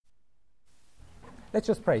Let's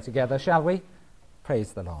just pray together, shall we?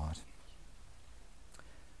 Praise the Lord.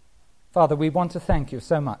 Father, we want to thank you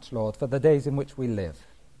so much, Lord, for the days in which we live.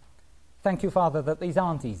 Thank you, Father, that these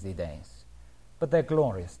aren't easy days, but they're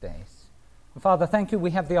glorious days. And Father, thank you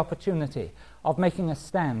we have the opportunity of making a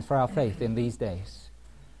stand for our faith in these days.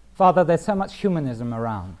 Father, there's so much humanism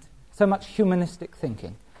around, so much humanistic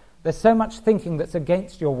thinking. There's so much thinking that's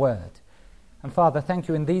against your word. And Father, thank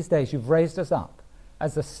you in these days you've raised us up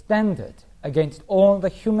as a standard against all the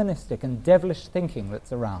humanistic and devilish thinking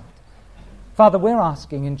that's around. Father, we're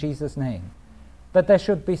asking in Jesus' name that there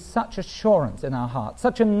should be such assurance in our hearts,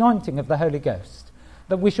 such anointing of the Holy Ghost,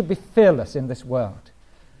 that we should be fearless in this world.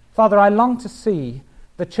 Father, I long to see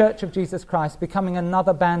the Church of Jesus Christ becoming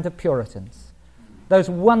another band of Puritans, those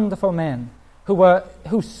wonderful men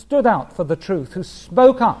who stood out for the truth, who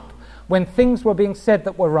spoke up when things were being said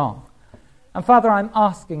that were wrong. And Father, I'm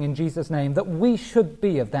asking in Jesus' name that we should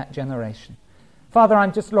be of that generation. Father,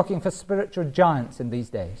 I'm just looking for spiritual giants in these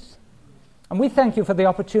days. And we thank you for the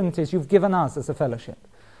opportunities you've given us as a fellowship.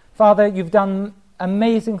 Father, you've done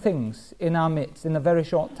amazing things in our midst in a very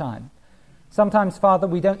short time. Sometimes, Father,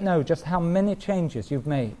 we don't know just how many changes you've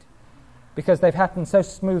made because they've happened so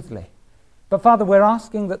smoothly. But Father, we're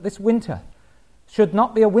asking that this winter should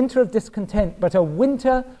not be a winter of discontent, but a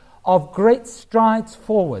winter of great strides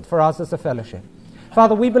forward for us as a fellowship.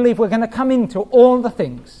 Father, we believe we're going to come into all the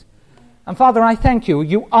things. And Father, I thank you.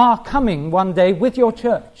 You are coming one day with your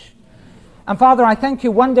church. And Father, I thank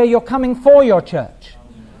you one day you're coming for your church.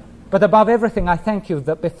 But above everything, I thank you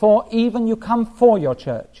that before even you come for your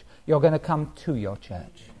church, you're going to come to your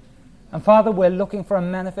church. And Father, we're looking for a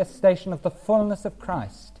manifestation of the fullness of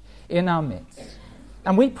Christ in our midst.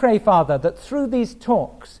 And we pray, Father, that through these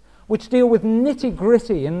talks, which deal with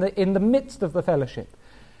nitty-gritty in the midst of the fellowship,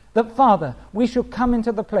 that, Father, we should come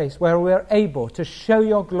into the place where we're able to show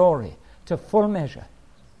your glory to full measure.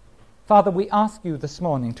 Father, we ask you this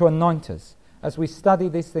morning to anoint us as we study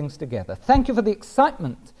these things together. Thank you for the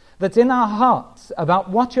excitement that's in our hearts about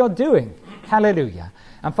what you're doing. Hallelujah.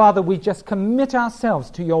 And Father, we just commit ourselves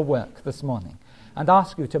to your work this morning and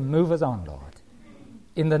ask you to move us on, Lord.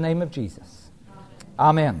 In the name of Jesus.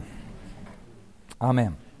 Amen.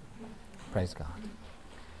 Amen. Praise God.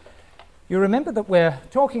 You remember that we're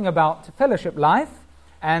talking about fellowship life,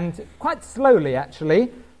 and quite slowly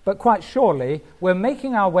actually, but quite surely, we're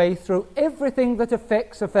making our way through everything that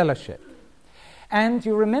affects a fellowship. And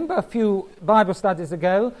you remember a few Bible studies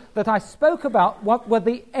ago that I spoke about what were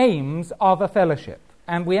the aims of a fellowship.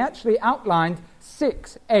 And we actually outlined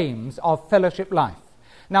 6 aims of fellowship life.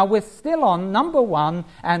 Now we're still on number 1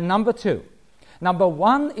 and number 2. Number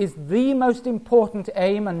 1 is the most important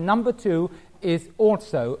aim, and number 2 is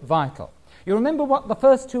also vital. You remember what the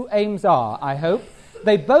first 2 aims are, I hope.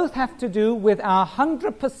 They both have to do with our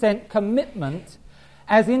 100% commitment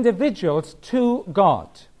as individuals to God.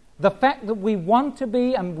 The fact that we want to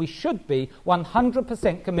be and we should be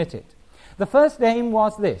 100% committed. The first aim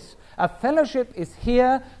was this: a fellowship is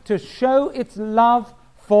here to show its love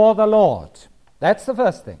for the Lord. That's the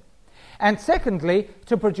first thing. And secondly,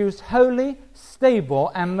 to produce holy,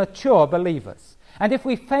 stable, and mature believers. And if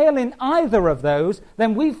we fail in either of those,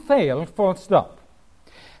 then we've failed, full stop.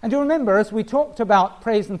 And you remember, as we talked about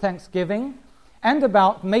praise and thanksgiving, and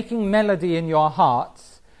about making melody in your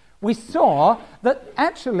hearts, we saw that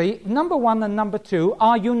actually number 1 and number 2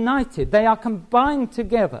 are united. They are combined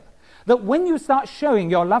together. That when you start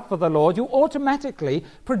showing your love for the Lord, you automatically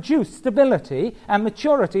produce stability and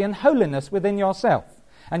maturity and holiness within yourself.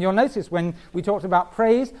 And you'll notice when we talked about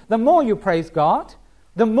praise, the more you praise God,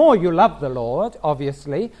 the more you love the Lord,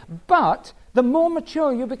 obviously, but the more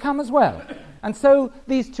mature you become as well. And so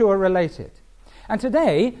these two are related. And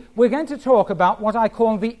today, we're going to talk about what I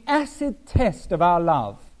call the acid test of our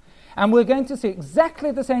love. And we're going to see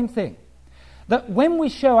exactly the same thing. That when we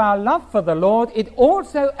show our love for the Lord, it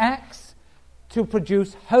also acts to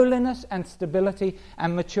produce holiness and stability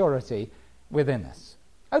and maturity within us.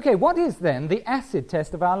 Okay, what is then the acid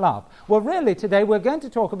test of our love? Well, really today we're going to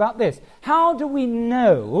talk about this. How do we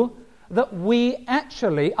know that we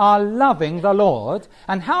actually are loving the Lord?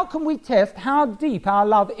 And how can we test how deep our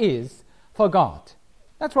love is for God?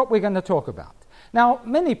 That's what we're going to talk about. Now,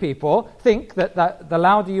 many people think that the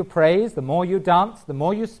louder you praise, the more you dance, the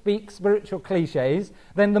more you speak spiritual cliches,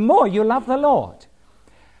 then the more you love the Lord.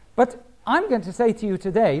 But I'm going to say to you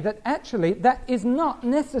today that actually that is not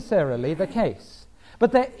necessarily the case.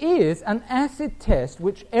 But there is an acid test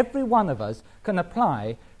which every one of us can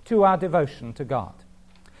apply to our devotion to God.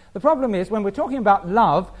 The problem is, when we're talking about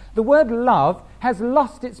love, the word love has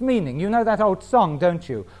lost its meaning. You know that old song, don't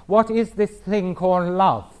you? What is this thing called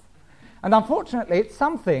love? And unfortunately, it's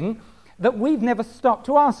something that we've never stopped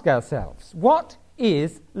to ask ourselves. What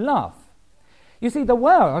is love? You see, the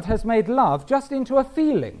world has made love just into a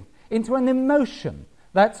feeling, into an emotion.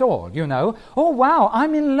 That's all, you know. Oh, wow,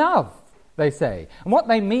 I'm in love, they say. And what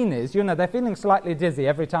they mean is, you know, they're feeling slightly dizzy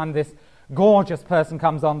every time this gorgeous person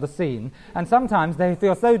comes on the scene. And sometimes they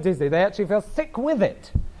feel so dizzy, they actually feel sick with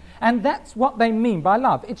it. And that's what they mean by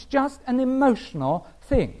love. It's just an emotional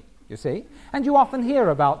thing, you see. And you often hear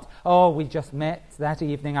about, oh, we just met that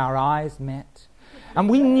evening, our eyes met. And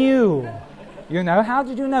we knew, you know, how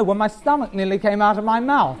did you know? Well, my stomach nearly came out of my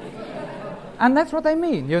mouth. And that's what they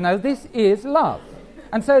mean, you know, this is love.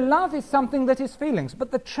 And so love is something that is feelings.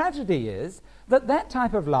 But the tragedy is that that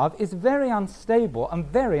type of love is very unstable and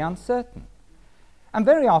very uncertain. And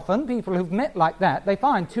very often, people who've met like that, they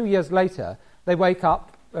find 2 years later, they wake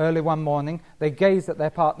up early one morning, they gaze at their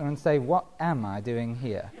partner and say, what am I doing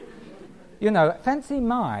here? You know, fancy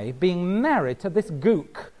my being married to this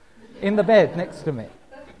gook in the bed next to me.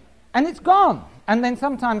 And it's gone. And then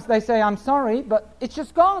sometimes they say, I'm sorry, but it's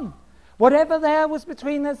just gone. Whatever there was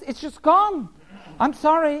between us, it's just gone. I'm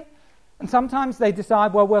sorry. And sometimes they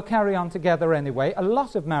decide, well, we'll carry on together anyway. A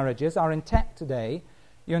lot of marriages are intact today,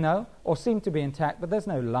 you know, or seem to be intact, but there's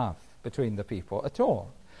no love between the people at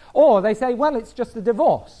all. Or they say, well, it's just a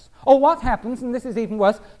divorce. Or what happens, and this is even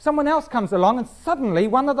worse, someone else comes along and suddenly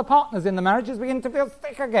one of the partners in the marriage is beginning to feel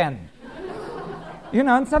sick again. You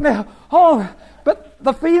know, and suddenly, oh, but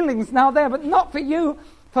the feeling's now there, but not for you,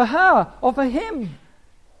 for her or for him.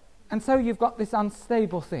 And so you've got this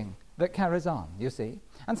unstable thing that carries on, you see.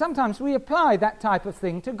 And sometimes we apply that type of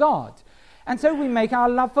thing to God. And so we make our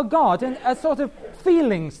love for God a sort of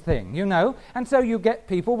feelings thing, you know. And so you get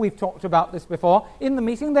people, we've talked about this before, in the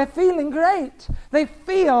meeting, they're feeling great. They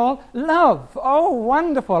feel love. Oh,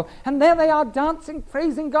 wonderful. And there they are dancing,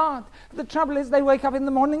 praising God. But the trouble is they wake up in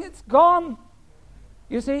the morning, it's gone.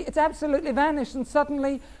 You see, it's absolutely vanished. And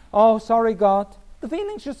suddenly, oh, sorry, God, the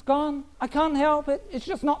feeling's just gone. I can't help it. It's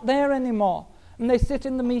just not there anymore. And they sit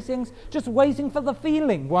in the meetings just waiting for the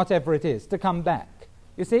feeling, whatever it is, to come back.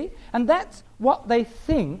 You see? And that's what they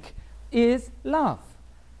think is love.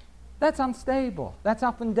 That's unstable. That's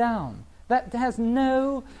up and down. That has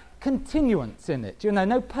no continuance in it, you know,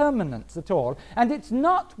 no permanence at all. And it's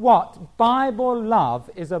not what Bible love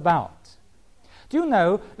is about. Do you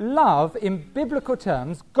know, love, in biblical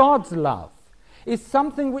terms, God's love, is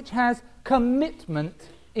something which has commitment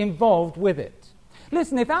involved with it.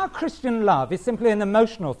 Listen, if our Christian love is simply an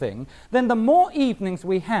emotional thing, then the more evenings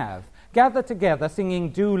we have gathered together singing,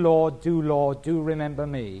 do Lord, do remember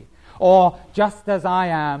me, or just as I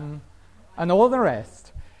am, and all the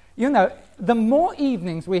rest, you know, the more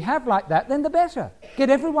evenings we have like that, then the better. Get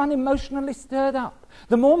everyone emotionally stirred up.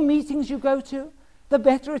 The more meetings you go to, the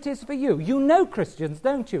better it is for you. You know Christians,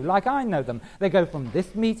 don't you? Like I know them. They go from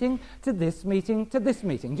this meeting to this meeting to this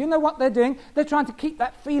meeting. Do you know what they're doing? They're trying to keep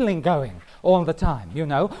that feeling going all the time, you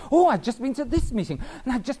know. Oh, I've just been to this meeting,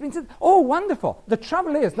 and I've just been to... Oh, wonderful. The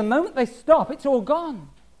trouble is, the moment they stop, it's all gone.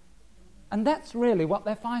 And that's really what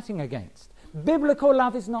they're fighting against. Biblical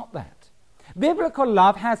love is not that. Biblical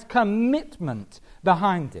love has commitment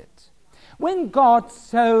behind it. When God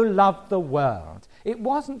so loved the world, it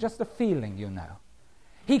wasn't just a feeling, you know.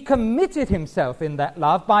 He committed himself in that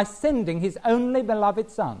love by sending his only beloved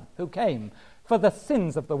Son, who came for the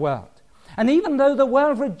sins of the world. And even though the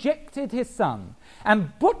world rejected his Son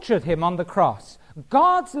and butchered him on the cross,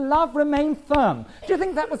 God's love remained firm. Do you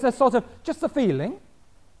think that was a sort of just a feeling?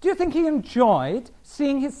 Do you think he enjoyed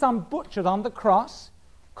seeing his Son butchered on the cross?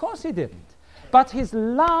 Of course he didn't. But his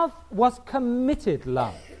love was committed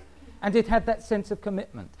love. And it had that sense of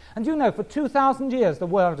commitment. And you know, for 2,000 years the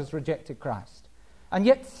world has rejected Christ. And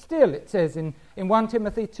yet still, it says in 1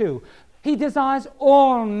 Timothy 2, he desires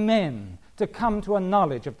all men to come to a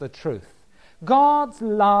knowledge of the truth. God's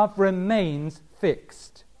love remains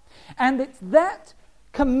fixed. And it's that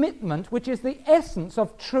commitment which is the essence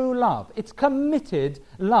of true love. It's committed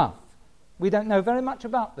love. We don't know very much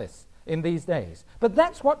about this in these days. But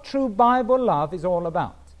that's what true Bible love is all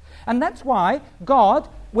about. And that's why God,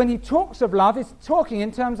 when he talks of love, is talking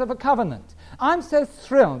in terms of a covenant. I'm so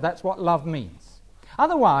thrilled that's what love means.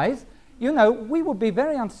 Otherwise, you know, we would be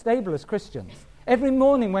very unstable as Christians. Every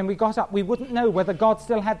morning when we got up, we wouldn't know whether God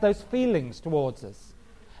still had those feelings towards us.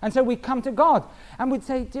 And so we'd come to God and we'd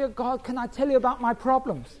say, dear God, can I tell you about my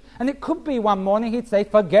problems? And it could be one morning he'd say,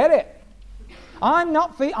 forget it. I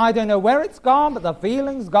don't know where it's gone, but the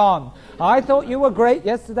feeling's gone. I thought you were great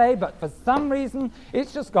yesterday, but for some reason,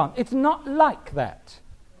 it's just gone. It's not like that.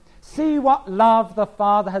 See what love the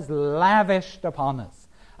Father has lavished upon us.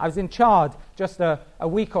 I was in Chad just a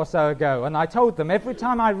week or so ago, and I told them every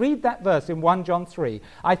time I read that verse in 1 John 3,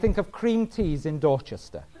 I think of cream teas in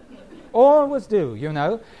Dorchester. Always do, you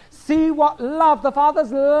know. See what love the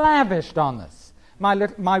Father's lavished on us.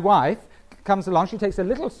 My wife comes along, she takes a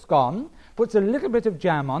little scone, puts a little bit of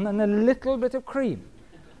jam on and a little bit of cream.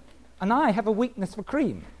 And I have a weakness for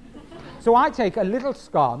cream. So I take a little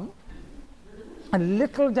scone, a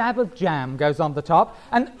little dab of jam goes on the top,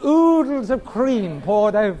 and oodles of cream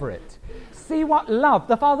poured over it. See what love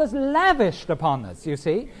the Father's lavished upon us, you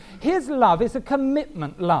see. His love is a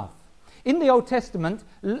commitment love. In the Old Testament,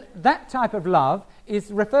 that type of love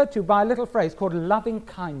is referred to by a little phrase called loving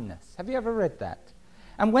kindness. Have you ever read that?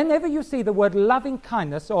 And whenever you see the word loving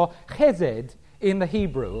kindness or chesed in the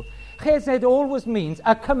Hebrew, chesed always means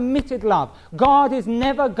a committed love. God is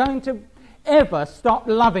never going to ever stop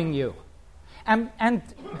loving you. And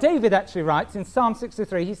David actually writes in Psalm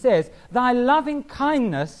 63, he says, "Thy loving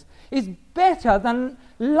kindness is better than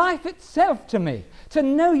life itself to me. To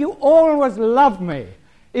know you always love me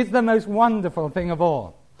is the most wonderful thing of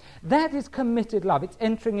all." That is committed love. It's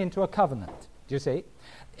entering into a covenant. Do you see?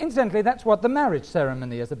 Incidentally, that's what the marriage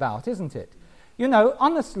ceremony is about, isn't it? You know,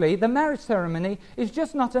 honestly, the marriage ceremony is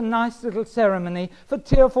just not a nice little ceremony for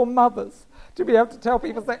tearful mothers to be able to tell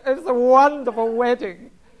people, say, "It's a wonderful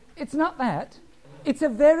wedding." It's not that. It's a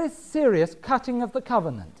very serious cutting of the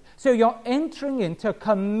covenant. So you're entering into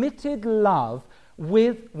committed love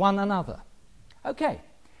with one another. Okay,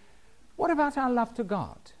 what about our love to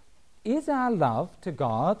God? Is our love to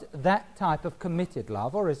God that type of committed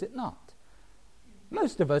love, or is it not?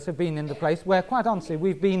 Most of us have been in the place where, quite honestly,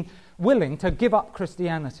 we've been willing to give up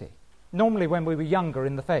Christianity. Normally when we were younger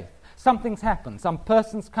in the faith. Something's happened. Some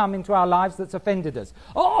person's come into our lives that's offended us.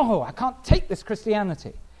 Oh, I can't take this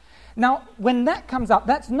Christianity. Now, when that comes up,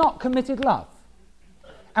 that's not committed love.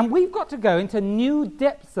 And we've got to go into new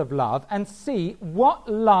depths of love and see what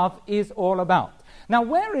love is all about. Now,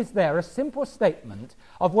 where is there a simple statement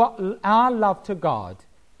of what our love to God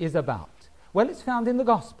is about? Well, it's found in the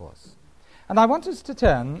Gospels. And I want us to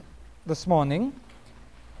turn this morning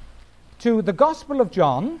to the Gospel of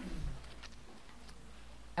John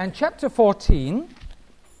and chapter 14.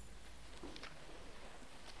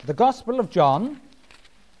 The Gospel of John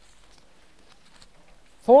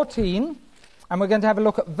 14, and we're going to have a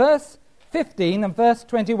look at verse 15 and verse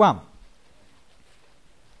 21.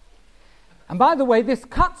 And by the way, this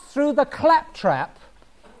cuts through the claptrap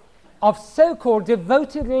of so-called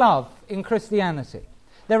devoted love in Christianity.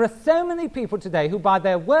 There are so many people today who, by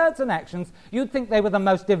their words and actions, you'd think they were the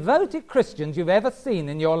most devoted Christians you've ever seen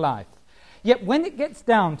in your life. Yet when it gets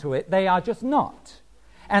down to it, they are just not.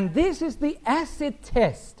 And this is the acid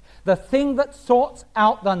test, the thing that sorts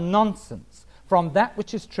out the nonsense from that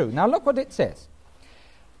which is true. Now look what it says.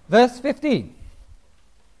 Verse 15.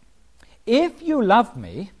 If you love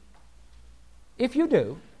me, if you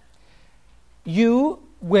do, you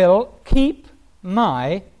will keep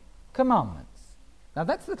my commandments. Now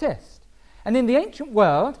that's the test. And in the ancient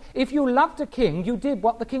world, if you loved a king, you did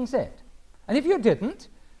what the king said. And if you didn't,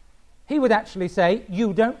 he would actually say,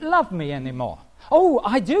 "You don't love me anymore." "Oh,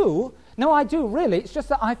 I do. No, I do, really. It's just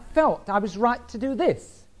that I felt I was right to do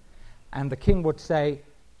this." And the king would say,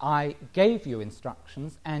 "I gave you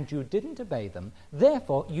instructions and you didn't obey them,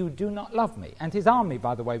 therefore you do not love me." And his army,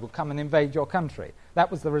 by the way, will come and invade your country.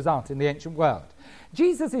 That was the result in the ancient world.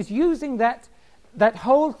 Jesus is using that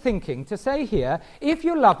whole thinking to say here, if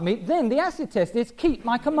you love me, then the acid test is keep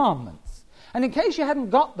my commandments. And in case you hadn't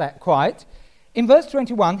got that quite, in verse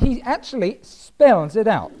 21, he actually spells it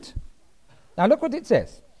out. Now look what it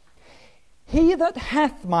says. "He that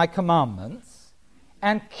hath my commandments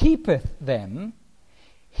and keepeth them,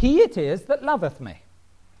 he it is that loveth me.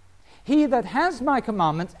 He that has my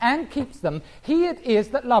commandments and keeps them, he it is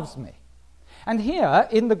that loves me." And here,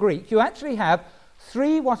 in the Greek, you actually have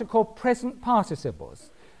three what are called present participles.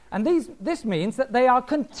 And this means that they are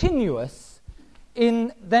continuous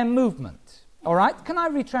in their movement. All right? Can I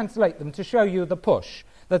retranslate them to show you the push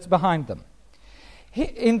that's behind them?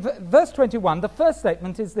 In verse 21, the first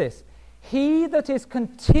statement is this. "He that is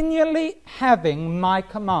continually having my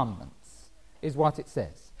commandments," is what it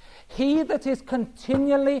says. He that is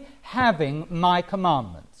continually having my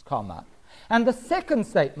commandments, comma. And the second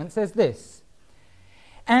statement says this.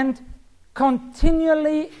 "And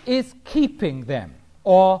continually is keeping them,"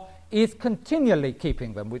 or "is continually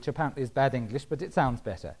keeping them," which apparently is bad English, but it sounds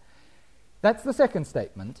better. That's the second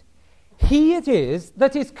statement. "He it is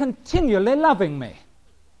that is continually loving me."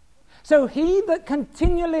 So he that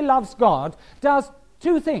continually loves God does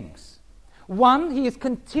two things. One, he is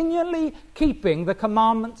continually keeping the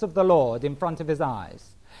commandments of the Lord in front of his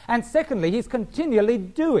eyes. And secondly, he's continually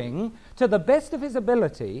doing, to the best of his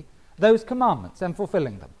ability, those commandments and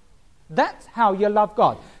fulfilling them. That's how you love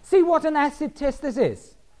God. See what an acid test this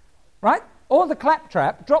is, right? All the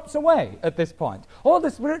claptrap drops away at this point. All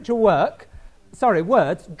the spiritual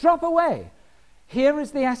words drop away. Here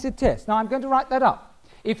is the acid test. Now I'm going to write that up.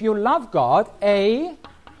 If you love God, A,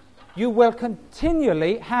 you will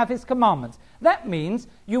continually have his commandments. That means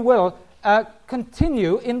you will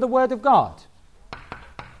continue in the Word of God.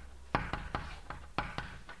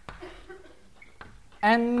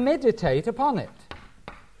 And meditate upon it.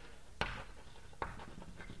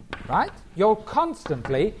 Right? You'll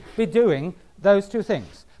constantly be doing those two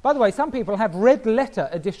things. By the way, some people have red letter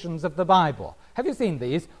editions of the Bible. Have you seen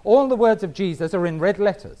these? All the words of Jesus are in red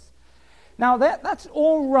letters. Now, that's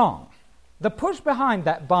all wrong. The push behind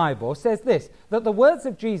that Bible says this, that the words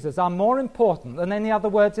of Jesus are more important than any other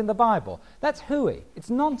words in the Bible. That's hooey. It's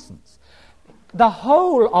nonsense. The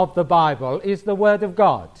whole of the Bible is the Word of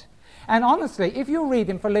God. And honestly, if you read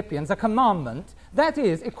in Philippians a commandment, that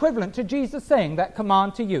is equivalent to Jesus saying that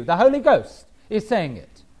command to you. The Holy Ghost is saying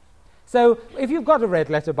it. So if you've got a red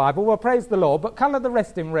letter Bible, well, praise the Lord, but colour the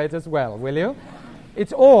rest in red as well, will you?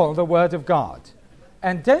 It's all the Word of God.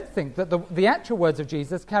 And don't think that the actual words of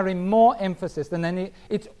Jesus carry more emphasis than any.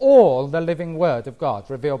 It's all the living Word of God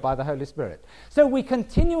revealed by the Holy Spirit. So we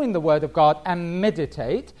continue in the Word of God and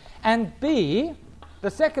meditate. And B,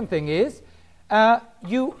 the second thing is,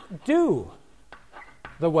 you do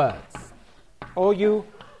the words. Or you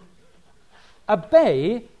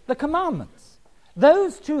obey the commandments.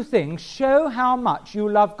 Those two things show how much you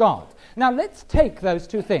love God. Now let's take those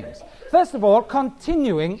two things. First of all,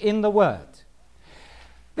 continuing in the Word.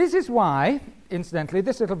 This is why, incidentally,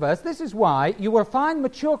 this little verse, this is why you will find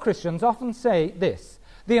mature Christians often say this: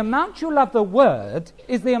 the amount you love the Word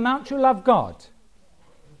is the amount you love God.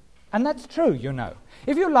 And that's true, you know.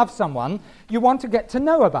 If you love someone, you want to get to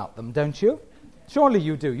know about them, don't you? Surely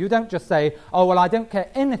you do. You don't just say, oh, well, I don't care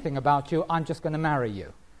anything about you, I'm just going to marry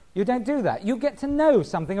you. You don't do that. You get to know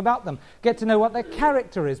something about them, get to know what their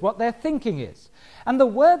character is, what their thinking is. And the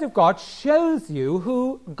Word of God shows you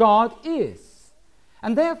who God is.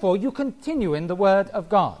 And therefore, you continue in the Word of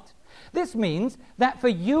God. This means that for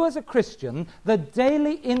you as a Christian, the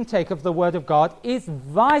daily intake of the Word of God is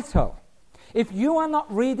vital. If you are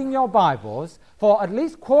not reading your Bibles for at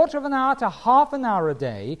least quarter of an hour to half an hour a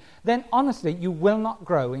day, then honestly, you will not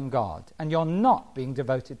grow in God, and you're not being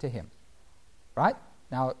devoted to Him. Right?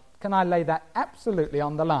 Now, can I lay that absolutely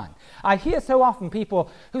on the line? I hear so often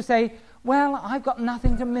people who say, well, I've got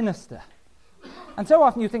nothing to minister. And so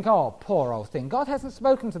often you think, oh, poor old thing, God hasn't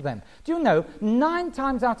spoken to them. Do you know, 9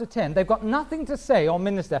 times out of 10, they've got nothing to say or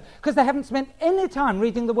minister because they haven't spent any time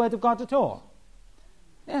reading the Word of God at all.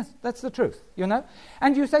 Yes, that's the truth, you know.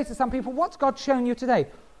 And you say to some people, what's God shown you today?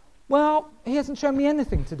 Well, He hasn't shown me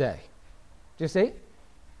anything today. Do you see?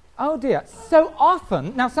 Oh dear. So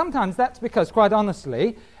often, now sometimes that's because, quite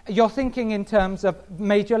honestly, you're thinking in terms of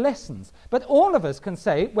major lessons. But all of us can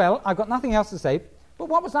say, well, I've got nothing else to say, but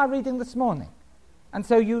what was I reading this morning? And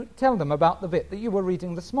so you tell them about the bit that you were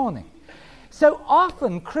reading this morning. So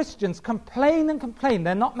often Christians complain and complain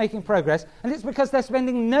they're not making progress, and it's because they're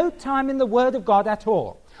spending no time in the Word of God at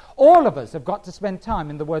all. All of us have got to spend time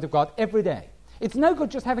in the Word of God every day. It's no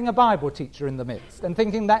good just having a Bible teacher in the midst and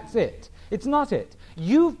thinking that's it. It's not it.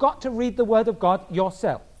 You've got to read the Word of God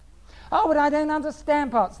yourself. Oh, but I don't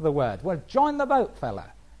understand parts of the Word. Well, join the boat,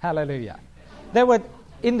 fella. Hallelujah.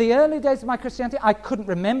 In the early days of my Christianity, I couldn't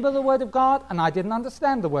remember the Word of God, and I didn't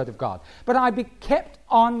understand the Word of God. But I kept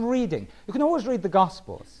on reading. You can always read the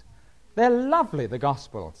Gospels. They're lovely, the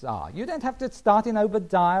Gospels are. You don't have to start in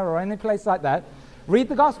Obadiah or any place like that. Read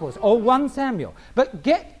the Gospels, or 1 Samuel. But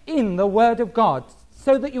get in the Word of God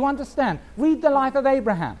so that you understand. Read the life of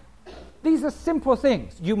Abraham. These are simple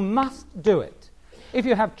things. You must do it. If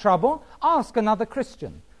you have trouble, ask another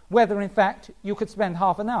Christian whether, in fact, you could spend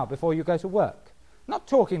half an hour before you go to work. Not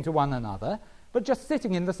talking to one another, but just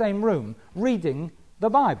sitting in the same room, reading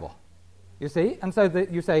the Bible. You see? And so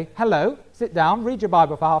that you say, hello, sit down, read your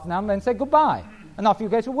Bible for half an hour, and then say goodbye. And off you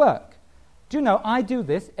go to work. Do you know, I do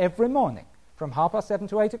this every morning, from 7:30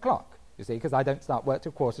 to 8 o'clock. You see, because I don't start work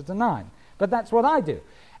till 8:45. But that's what I do.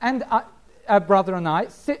 And a brother and I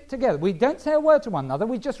sit together. We don't say a word to one another,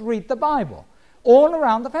 we just read the Bible. All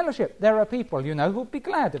around the fellowship. There are people, you know, who'd be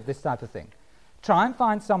glad of this type of thing. Try and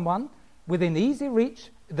find someone within easy reach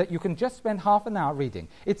that you can just spend half an hour reading.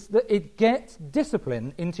 It gets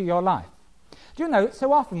discipline into your life. Do you know,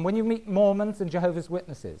 so often when you meet Mormons and Jehovah's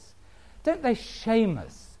Witnesses, don't they shame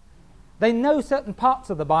us? They know certain parts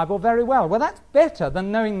of the Bible very well. Well, that's better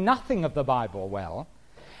than knowing nothing of the Bible well.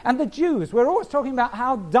 And the Jews, we're always talking about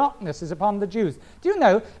how darkness is upon the Jews. Do you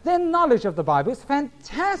know, their knowledge of the Bible is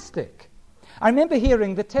fantastic. I remember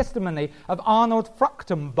hearing the testimony of Arnold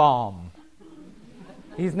Fruchtenbaum.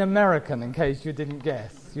 He's an American, in case you didn't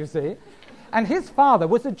guess, you see. And his father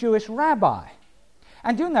was a Jewish rabbi.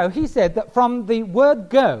 And you know, he said that from the word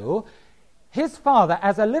go, his father,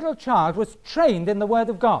 as a little child, was trained in the Word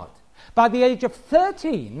of God. By the age of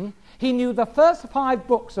 13, he knew the first 5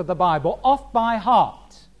 books of the Bible off by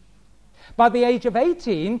heart. By the age of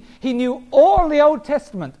 18, he knew all the Old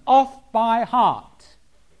Testament off by heart.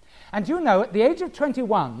 And you know, at the age of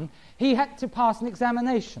 21, he had to pass an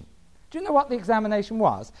examination. Do you know what the examination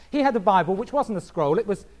was? He had a Bible which wasn't a scroll, it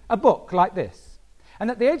was a book like this.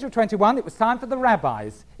 And at the age of 21, it was time for the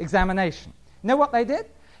rabbi's examination. You know what they did?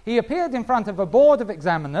 He appeared in front of a board of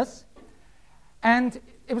examiners, and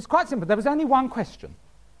it was quite simple. There was only one question.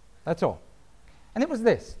 That's all. And it was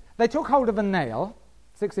this. They took hold of a nail,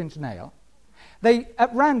 6-inch nail. They,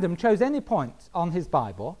 at random, chose any point on his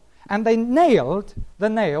Bible, and they nailed the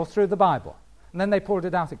nail through the Bible. And then they pulled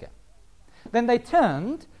it out again. Then they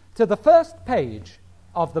turned to the first page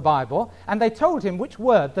of the Bible, and they told him which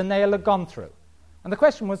word the nail had gone through. And the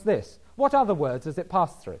question was this: what other words has it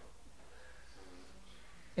passed through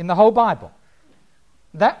in the whole Bible?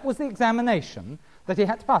 That was the examination that he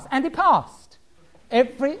had to pass. And he passed.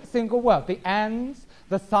 Every single word. The ands,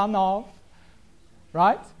 the son of,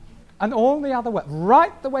 right? And all the other words.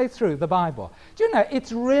 Right the way through the Bible. Do you know,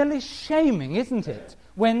 it's really shaming, isn't it,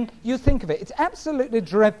 when you think of it? It's absolutely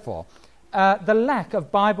dreadful, the lack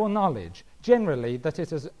of Bible knowledge generally that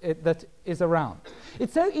is around.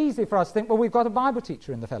 It's so easy for us to think, well, we've got a Bible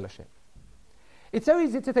teacher in the fellowship. It's so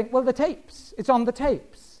easy to think, well, the tapes, it's on the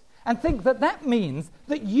tapes, and think that that means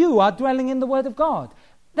that you are dwelling in the Word of God.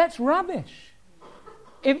 That's rubbish.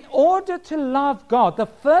 In order to love God, the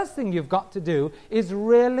first thing you've got to do is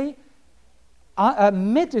really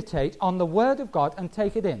meditate on the Word of God and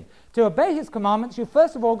take it in. To obey His commandments, you've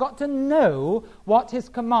first of all got to know what His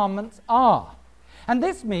commandments are. And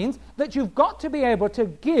this means that you've got to be able to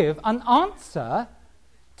give an answer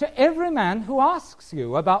to every man who asks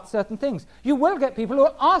you about certain things. You will get people who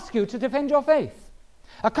will ask you to defend your faith.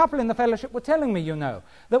 A couple in the fellowship were telling me, you know,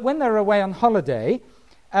 that when they were away on holiday,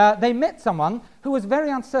 they met someone who was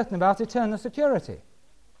very uncertain about eternal security.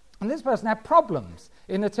 And this person had problems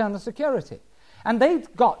in eternal security. And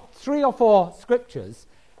they'd got 3 or 4 scriptures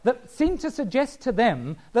that seemed to suggest to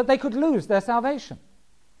them that they could lose their salvation.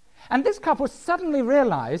 And this couple suddenly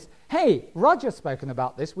realized, hey, Roger's spoken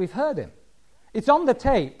about this, we've heard him. It's on the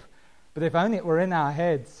tape, but if only it were in our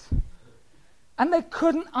heads. And they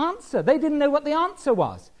couldn't answer. They didn't know what the answer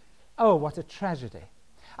was. Oh, what a tragedy.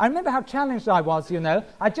 I remember how challenged I was, you know.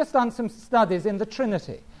 I'd just done some studies in the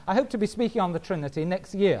Trinity. I hope to be speaking on the Trinity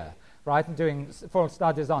next year, right, and doing full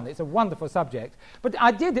studies on it. It's a wonderful subject. But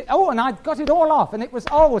I did it, and I got it all off, and it was,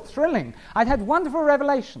 thrilling. I'd had wonderful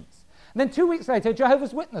revelations. And then 2 weeks later,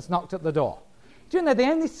 Jehovah's Witness knocked at the door. Do you know, the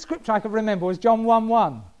only scripture I could remember was John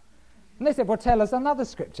 1:1. And they said, well, tell us another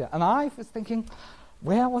scripture. And I was thinking,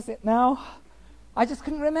 where was it now? I just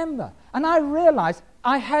couldn't remember. And I realized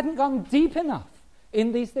I hadn't gone deep enough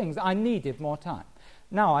in these things. I needed more time.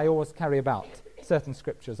 Now I always carry about certain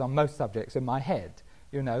scriptures on most subjects in my head,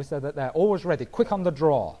 you know, so that they're always ready, quick on the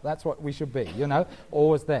draw. That's what we should be, you know,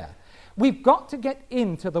 always there. We've got to get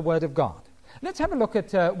into the Word of God. Let's have a look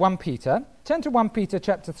at 1 Peter. Turn to 1 Peter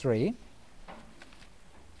chapter 3.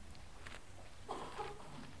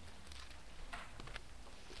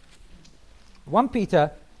 One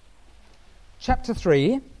Peter chapter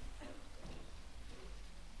 3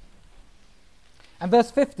 and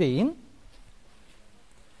verse 15.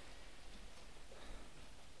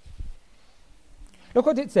 Look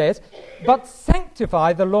what it says. But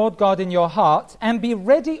sanctify the Lord God in your hearts, and be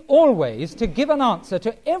ready always to give an answer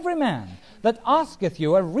to every man that asketh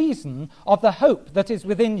you a reason of the hope that is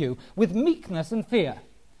within you, with meekness and fear.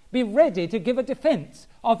 Be ready to give a defense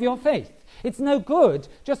of your faith. It's no good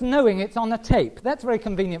just knowing it's on a tape. That's very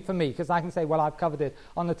convenient for me, because I can say, well, I've covered it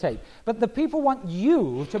on the tape. But the people want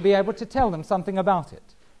you to be able to tell them something about it,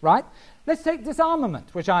 right? Let's take disarmament,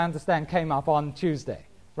 which I understand came up on Tuesday,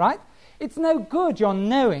 right? It's no good you're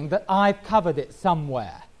knowing that I've covered it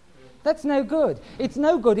somewhere. That's no good. It's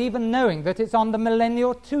no good even knowing that it's on the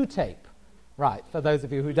Millennial 2 tape. Right, for those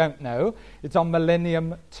of you who don't know, it's on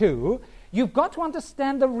Millennium 2. You've got to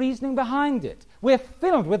understand the reasoning behind it. We're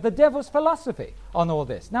filled with the devil's philosophy on all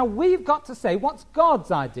this. Now, we've got to say, what's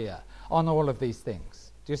God's idea on all of these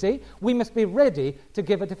things? Do you see? We must be ready to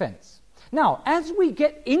give a defense. Now, as we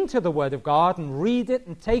get into the Word of God and read it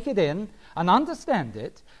and take it in and understand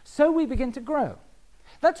it, so we begin to grow.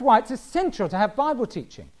 That's why it's essential to have Bible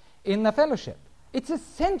teaching in the fellowship. It's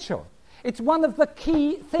essential. It's one of the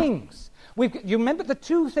key things. You remember the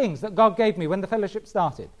two things that God gave me when the fellowship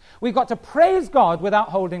started. We've got to praise God without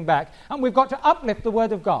holding back, and we've got to uplift the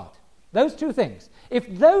Word of God. Those two things. If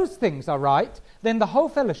those things are right, then the whole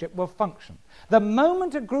fellowship will function. The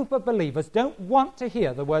moment a group of believers don't want to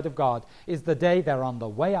hear the Word of God is the day they're on the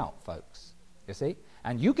way out, folks. You see?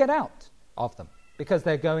 And you get out of them because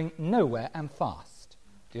they're going nowhere and fast.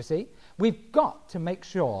 Do you see? We've got to make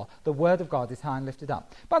sure the Word of God is high and lifted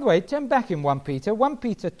up. By the way, turn back in 1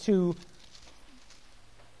 Peter 2.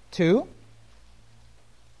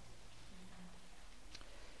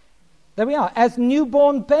 There we are. As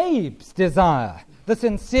newborn babes desire the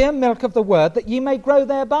sincere milk of the word, that ye may grow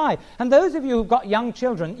thereby. And those of you who've got young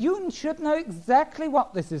children, you should know exactly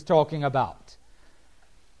what this is talking about.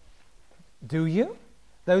 Do you?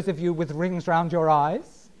 Those of you with rings round your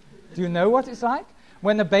eyes, do you know what it's like?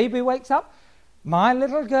 When a baby wakes up, my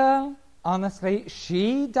little girl, honestly,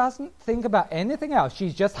 she doesn't think about anything else.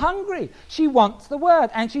 She's just hungry. She wants the word,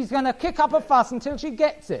 and she's going to kick up a fuss until she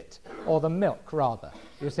gets it. Or the milk, rather,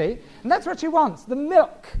 you see. And that's what she wants, the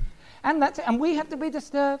milk. And that's it. And we have to be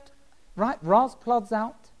disturbed, right? Roz plods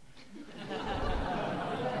out.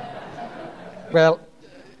 Well,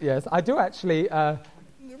 yes, I do actually,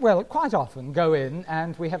 quite often go in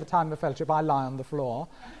and we have a time of fellowship. I lie on the floor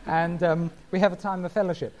and we have a time of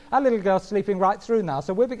fellowship. Our little girl's sleeping right through now,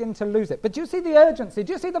 so we're beginning to lose it. But do you see the urgency?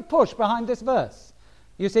 Do you see the push behind this verse?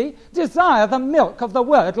 You see? Desire the milk of the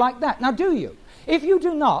word like that. Now, do you? If you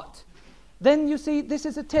do not, then you see this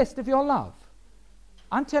is a test of your love.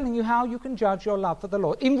 I'm telling you how you can judge your love for the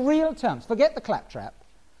Lord in real terms. Forget the claptrap.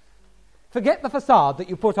 Forget the facade that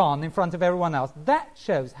you put on in front of everyone else. That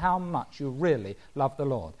shows how much you really love the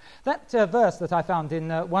Lord. That verse that I found in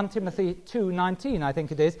 1 Timothy 2:19, I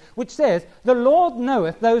think it is, which says, "The Lord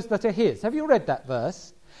knoweth those that are his." Have you read that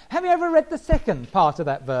verse? Have you ever read the second part of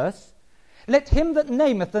that verse? "Let him that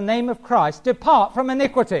nameth the name of Christ depart from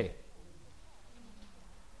iniquity."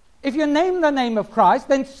 If you name the name of Christ,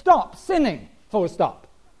 then stop sinning. Full stop.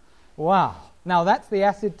 Wow. Now that's the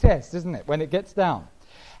acid test, isn't it, when it gets down?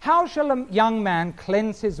 How shall a young man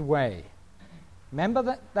cleanse his way?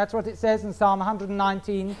 Remember that's what it says in Psalm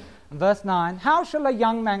 119 and verse 9. How shall a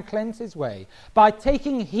young man cleanse his way? By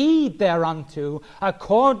taking heed thereunto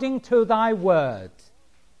according to thy word.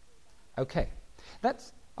 Okay.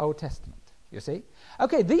 That's Old Testament, you see.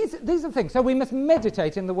 Okay, these are things. So we must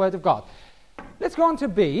meditate in the word of God. Let's go on to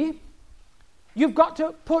B. You've got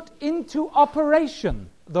to put into operation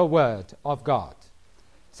the word of God.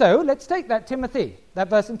 So let's take that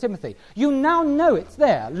verse in Timothy. You now know it's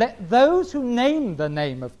there. Let those who name the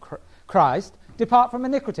name of Christ depart from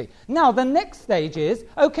iniquity. Now the next stage is,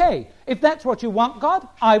 okay, if that's what you want, God,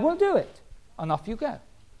 I will do it. And off you go.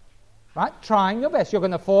 Right? Trying your best. You're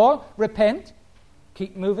going to fall, repent,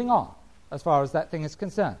 keep moving on as far as that thing is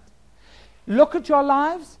concerned. Look at your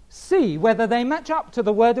lives, see whether they match up to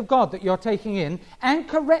the word of God that you're taking in, and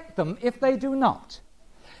correct them if they do not.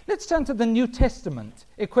 Let's turn to the New Testament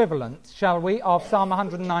equivalent, shall we, of Psalm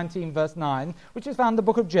 119, verse 9, which is found in the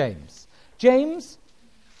book of James. James,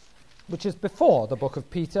 which is before the book of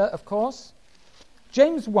Peter, of course.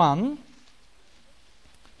 James 1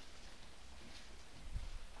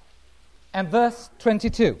 and verse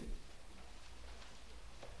 22.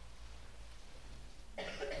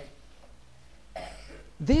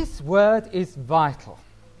 This word is vital.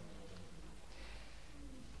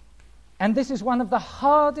 And this is one of the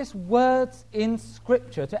hardest words in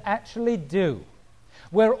Scripture to actually do.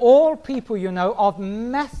 We're all people, you know, of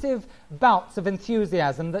massive bouts of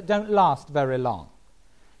enthusiasm that don't last very long.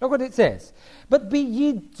 Look what it says. But be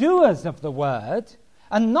ye doers of the word,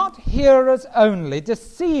 and not hearers only,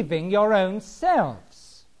 deceiving your own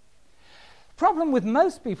selves. Problem with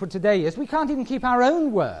most people today is we can't even keep our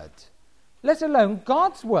own word, let alone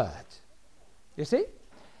God's word. You see?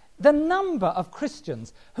 The number of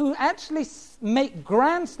Christians who actually make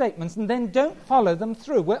grand statements and then don't follow them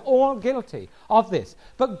through. We're all guilty of this.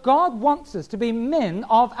 But God wants us to be men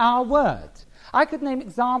of our word. I could name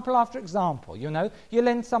example after example. You know, you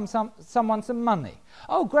lend someone some money.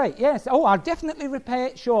 Oh, great, yes. Oh, I'll definitely repay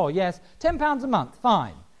it, sure, yes. £10 a month,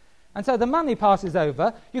 fine. And so the money passes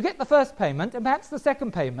over. You get the first payment and perhaps the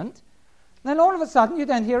second payment. Then all of a sudden you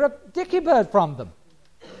don't hear a dicky bird from them.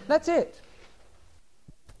 That's it.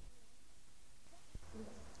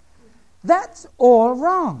 That's all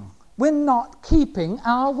wrong. We're not keeping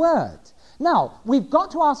our word. Now, we've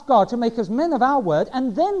got to ask God to make us men of our word,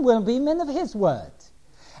 and then we'll be men of his word.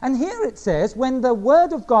 And here it says, when the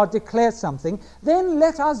word of God declares something, then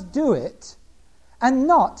let us do it and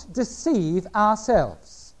not deceive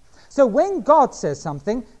ourselves. So when God says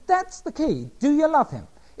something, that's the key. Do you love him?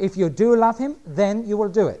 If you do love him, then you will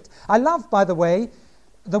do it. I love, by the way,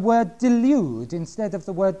 the word delude instead of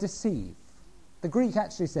the word deceive. The Greek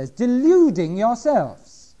actually says, deluding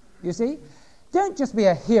yourselves. You see? Don't just be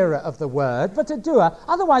a hearer of the word, but a doer.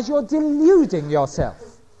 Otherwise, you're deluding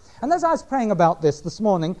yourself. And as I was praying about this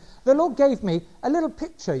morning, the Lord gave me a little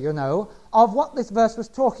picture, of what this verse was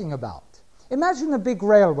talking about. Imagine a big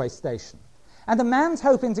railway station, and a man's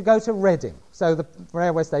hoping to go to Reading. So the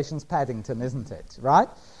railway station's Paddington, isn't it, right?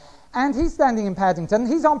 And he's standing in Paddington.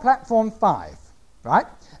 He's on platform 5, right?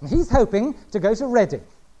 And he's hoping to go to Reading.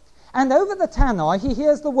 And over the tannoy, he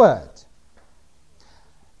hears the word.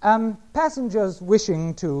 Passengers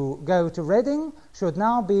wishing to go to Reading should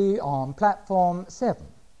now be on platform 7.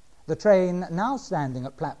 The train now standing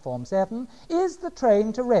at platform 7 is the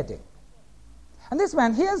train to Reading. And this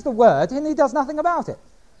man hears the word and he does nothing about it.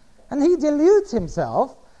 And he deludes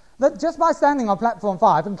himself that just by standing on platform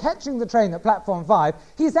 5 and catching the train at platform 5,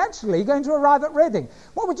 he's actually going to arrive at Reading.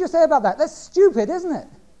 What would you say about that? That's stupid, isn't it?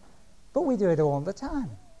 But we do it all the time.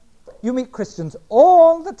 You meet Christians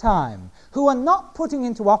all the time who are not putting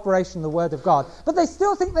into operation the Word of God, but they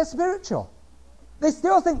still think they're spiritual. They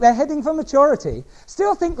still think they're heading for maturity,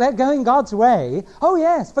 still think they're going God's way. Oh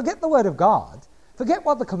yes, forget the Word of God. Forget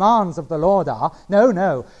what the commands of the Lord are.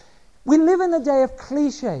 No. We live in a day of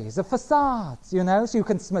cliches, of facades, so you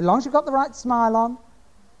can, as long as you've got the right smile on,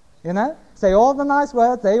 say all the nice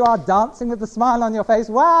words, there you are dancing with the smile on your face.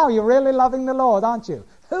 Wow, you're really loving the Lord, aren't you?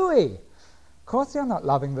 Hooey! Of course you're not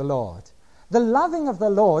loving the Lord. The loving of the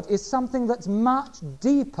Lord is something that's much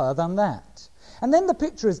deeper than that. And then the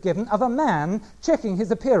picture is given of a man checking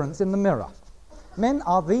his appearance in the mirror. Men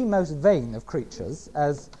are the most vain of creatures,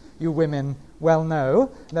 as you women well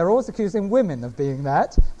know. They're always accusing women of being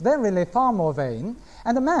that. They're really far more vain.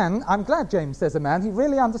 And a man, I'm glad James says a man, he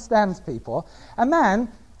really understands people. A man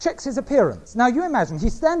checks his appearance. Now you imagine,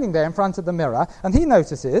 he's standing there in front of the mirror and he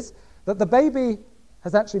notices that the baby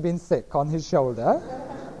has actually been sick on his shoulder,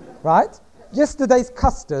 right? Yesterday's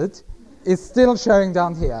custard is still showing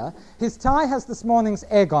down here. His tie has this morning's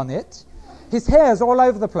egg on it. His hair's all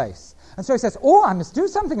over the place. And so he says, I must do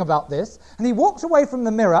something about this. And he walks away from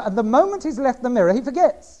the mirror, and the moment he's left the mirror, he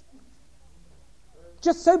forgets.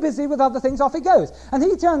 Just so busy with other things, off he goes. And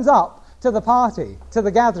he turns up to the party, to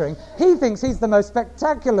the gathering. He thinks he's the most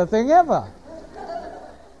spectacular thing ever.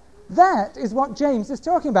 That is what James is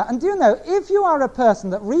talking about. And do you know, if you are a person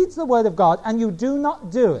that reads the Word of God and you do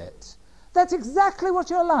not do it, that's exactly what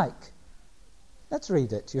you're like. Let's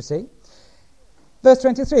read it, you see. Verse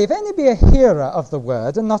 23, if any be a hearer of the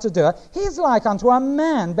word and not a doer, he is like unto a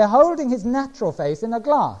man beholding his natural face in a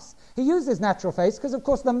glass. He uses natural face because, of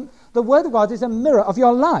course, the Word of God is a mirror of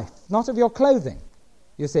your life, not of your clothing,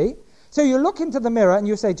 you see. So you look into the mirror and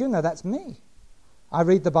you say, do you know, that's me. I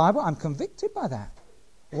read the Bible, I'm convicted by that.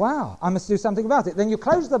 Wow, I must do something about it. Then you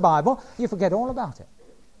close the Bible, you forget all about it.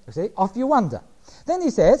 You see, off you wander. Then he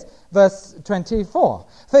says, verse 24,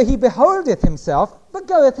 for he beholdeth himself, but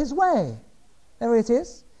goeth his way. There it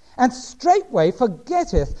is. And straightway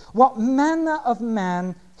forgetteth what manner of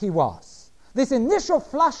man he was. This initial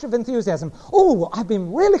flush of enthusiasm. Oh, I've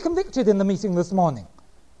been really convicted in the meeting this morning.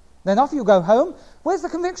 Then off you go home. Where's the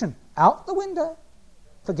conviction? Out the window.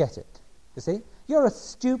 Forget it. You see? You're a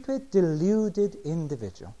stupid, deluded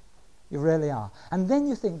individual. You really are. And then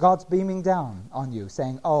you think God's beaming down on you,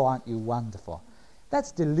 saying, oh, aren't you wonderful?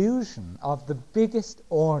 That's delusion of the biggest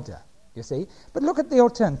order, you see. But look at the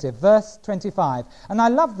alternative, verse 25. And I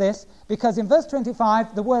love this because in verse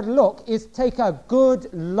 25, the word look is take a good,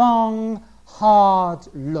 long, hard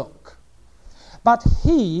look. But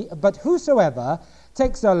whosoever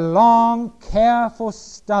takes a long, careful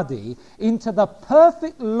study into the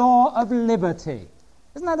perfect law of liberty.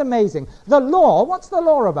 Isn't that amazing? The law, what's the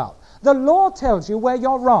law about? The law tells you where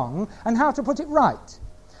you're wrong and how to put it right.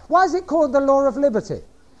 Why is it called the law of liberty?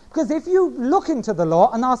 Because if you look into the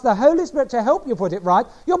law and ask the Holy Spirit to help you put it right,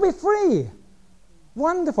 you'll be free.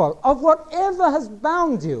 Wonderful. Of whatever has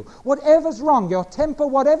bound you, whatever's wrong, your temper,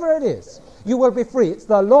 whatever it is, you will be free. It's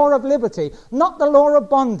the law of liberty, not the law of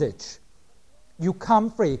bondage. You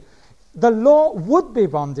come free. The law would be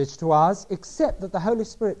bondage to us, except that the Holy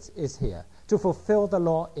Spirit is here to fulfill the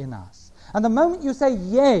law in us. And the moment you say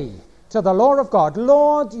yea to the law of God,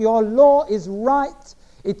 Lord, your law is right,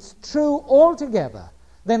 it's true altogether,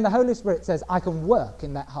 then the Holy Spirit says, I can work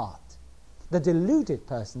in that heart. The deluded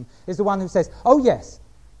person is the one who says, oh yes,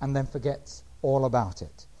 and then forgets all about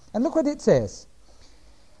it. And look what it says.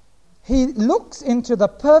 He looks into the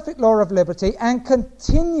perfect law of liberty and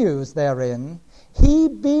continues therein, he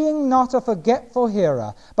being not a forgetful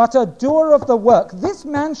hearer, but a doer of the work, this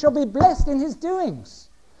man shall be blessed in his doings.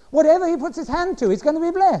 Whatever he puts his hand to, he's going to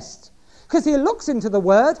be blessed. Because he looks into the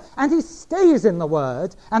word and he stays in the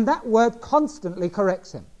word, and that word constantly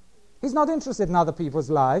corrects him. He's not interested in other people's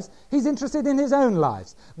lives. He's interested in his own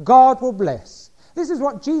lives. God will bless. This is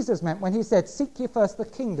what Jesus meant when he said, seek ye first the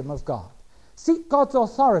kingdom of God. Seek God's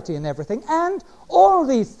authority in everything, and all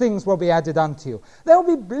these things will be added unto you. There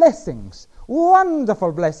will be blessings,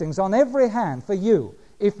 wonderful blessings on every hand for you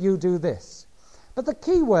if you do this. But the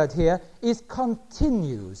key word here is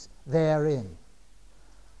continues therein.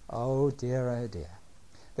 Oh dear, oh dear.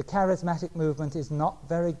 The charismatic movement is not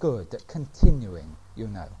very good at continuing, you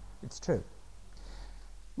know. It's true.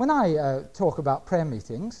 When I talk about prayer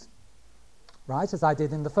meetings, right, as I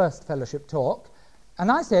did in the first fellowship talk,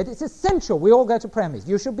 and I said it's essential we all go to prayer meetings.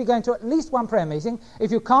 You should be going to at least one prayer meeting.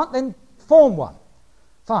 If you can't, then form one.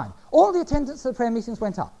 Fine. All the attendance at the prayer meetings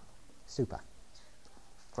went up. Super.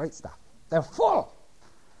 Great stuff. They're full.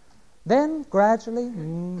 Then gradually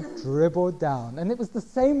dribbled down. And it was the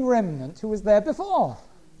same remnant who was there before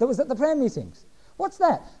that was at the prayer meetings. What's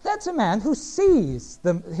that? That's a man who sees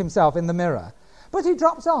himself in the mirror, but he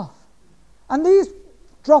drops off. And these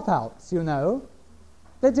dropouts, you know,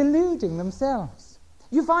 they're deluding themselves.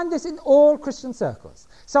 You find this in all Christian circles.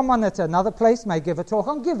 Someone at another place may give a talk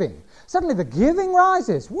on giving. Suddenly the giving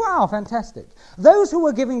rises. Wow, fantastic. Those who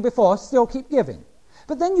were giving before still keep giving.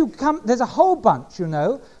 But then there's a whole bunch, you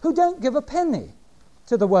know, who don't give a penny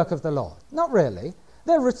to the work of the Lord. Not really.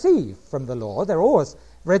 They'll receive from the Lord. They're always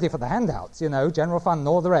ready for the handouts, you know, general fund and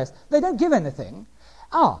all the rest. They don't give anything.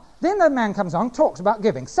 Then the man comes on, talks about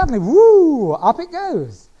giving. Suddenly, woo, up it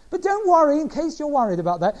goes. But don't worry, in case you're worried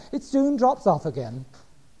about that, it soon drops off again.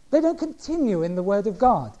 They don't continue in the Word of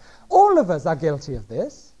God. All of us are guilty of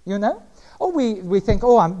this, you know. Or we think,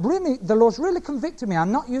 the Lord's really convicted me.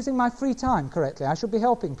 I'm not using my free time correctly. I should be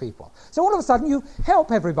helping people. So all of a sudden you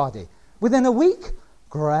help everybody. Within a week,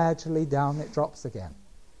 gradually down it drops again.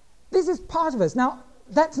 This is part of us. Now,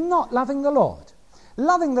 that's not loving the Lord.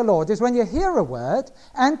 Loving the Lord is when you hear a word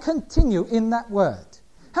and continue in that word.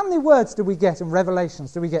 How many words do we get in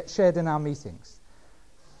Revelations do we get shared in our meetings?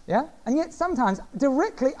 Yeah? And yet sometimes,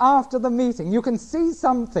 directly after the meeting, you can see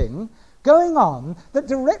something going on that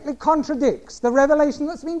directly contradicts the revelation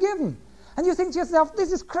that's been given. And you think to yourself,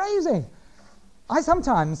 this is crazy. I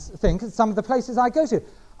sometimes think, at some of the places I go to,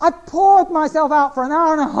 I poured myself out for an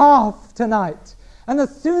hour and a half tonight, and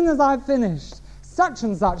as soon as I've finished, such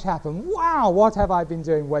and such happened. Wow, what have I been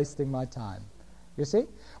doing wasting my time? You see?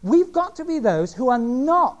 We've got to be those who are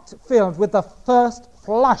not filled with the first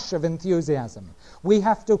flush of enthusiasm. We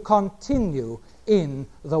have to continue in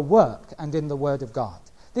the work and in the Word of God.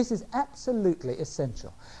 This is absolutely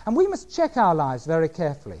essential. And we must check our lives very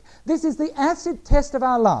carefully. This is the acid test of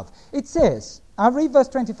our love. It says, I'll read verse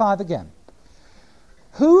 25 again.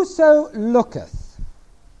 Whoso looketh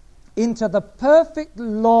into the perfect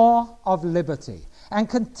law of liberty, and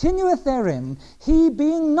continueth therein, he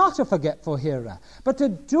being not a forgetful hearer, but a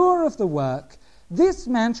doer of the work, this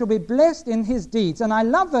man shall be blessed in his deeds. And I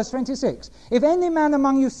love verse 26. If any man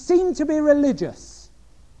among you seem to be religious.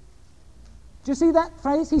 Do you see that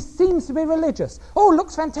phrase? He seems to be religious. Oh,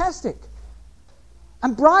 looks fantastic.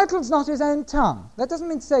 And bridles not his own tongue. That doesn't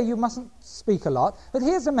mean to say you mustn't speak a lot, but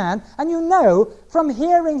here's a man, and you know from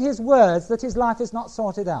hearing his words that his life is not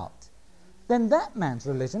sorted out. Then that man's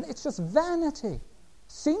religion, it's just vanity.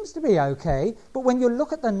 Seems to be okay, but when you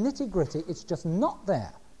look at the nitty-gritty, it's just not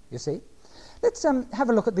there, you see. Let's have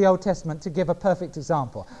a look at the Old Testament to give a perfect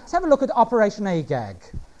example. Let's have a look at Operation Agag,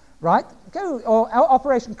 right? Or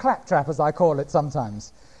Operation Claptrap, as I call it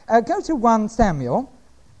sometimes. Go to 1 Samuel.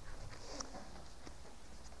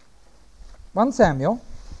 1 Samuel.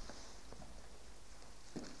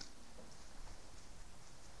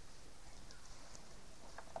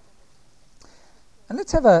 And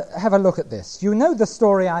let's have a look at this. You know the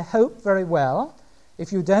story, I hope, very well.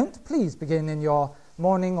 If you don't, please begin in your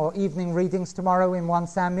morning or evening readings tomorrow in 1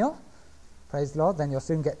 Samuel. Praise the Lord, then you'll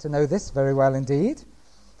soon get to know this very well indeed.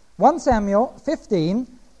 1 Samuel 15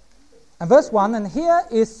 and verse 1, and here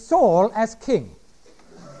is Saul as king.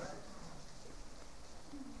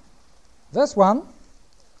 Verse 1,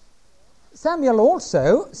 Samuel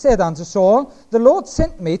also said unto Saul, the Lord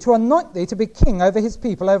sent me to anoint thee to be king over his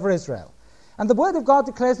people, over Israel. And the word of God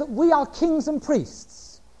declares that we are kings and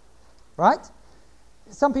priests. Right?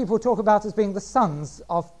 Some people talk about us being the sons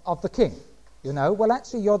of the king. You know, well,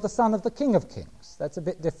 actually, you're the son of the King of Kings. That's a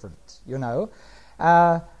bit different, you know.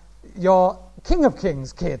 You're King of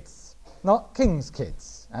Kings kids. not king's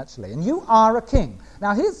kids, actually. And you are a king.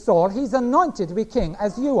 Now here's Saul. He's anointed to be king,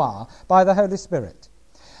 as you are, by the Holy Spirit.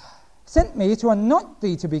 Sent me to anoint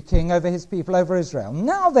thee to be king over his people, over Israel.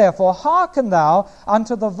 Now therefore hearken thou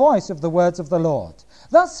unto the voice of the words of the Lord.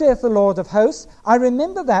 Thus saith the Lord of hosts, I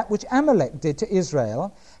remember that which Amalek did to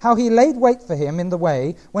Israel, how he laid wait for him in the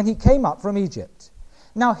way when he came up from Egypt.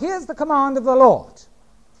 Now here's the command of the Lord.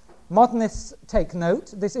 Modernists take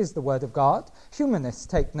note, this is the word of God. Humanists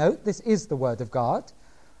take note, this is the word of God.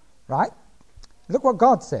 Right? Look what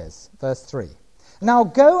God says, verse 3. Now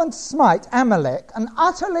go and smite Amalek and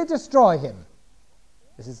utterly destroy him.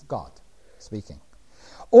 This is God speaking.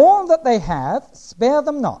 All that they have, spare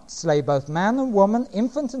them not. Slay both man and woman,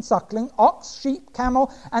 infant and suckling, ox, sheep,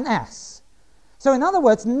 camel, and ass. So in other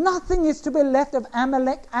words, nothing is to be left of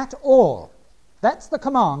Amalek at all. That's the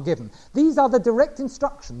command given. These are the direct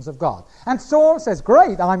instructions of God. And Saul says,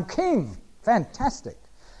 great, I'm king. Fantastic.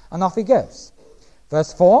 And off he goes.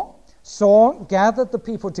 Verse 4, Saul gathered the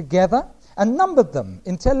people together and numbered them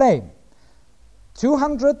in Telaim,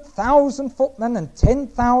 200,000 footmen and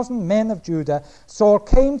 10,000 men of Judah. Saul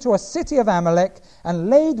came to a city of Amalek and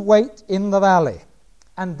laid wait in the valley.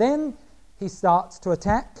 And then he starts to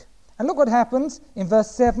attack. And look what happens in verse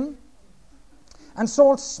 7. And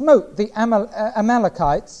Saul smote the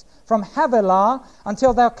Amalekites from Havilah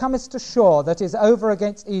until thou comest to Shur, that is over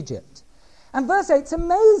against Egypt. And verse 8's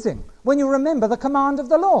amazing when you remember the command of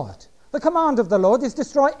the Lord. The command of the Lord is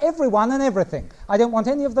destroy everyone and everything. I don't want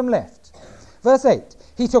any of them left. Verse 8,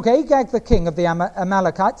 he took Agag the king of the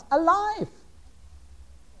Amalekites alive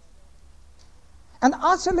and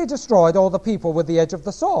utterly destroyed all the people with the edge of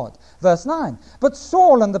the sword. Verse 9, but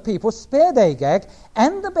Saul and the people spared Agag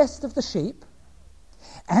and the best of the sheep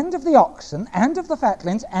and of the oxen and of the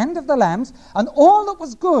fatlings and of the lambs and all that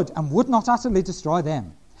was good, and would not utterly destroy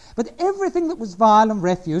them. But everything that was vile and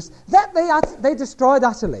refuse, that they destroyed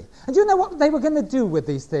utterly. And do you know what they were going to do with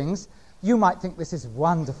these things? You might think this is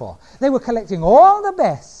wonderful. They were collecting all the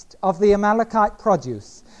best of the Amalekite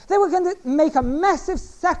produce. They were going to make a massive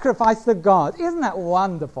sacrifice to God. Isn't that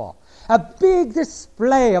wonderful? A big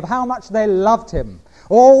display of how much they loved him.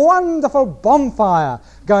 A wonderful bonfire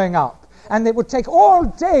going up. And it would take all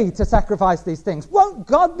day to sacrifice these things. Won't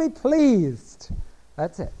God be pleased?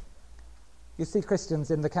 That's it. You see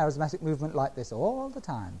Christians in the charismatic movement like this all the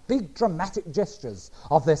time. Big dramatic gestures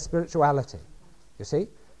of their spirituality. You see?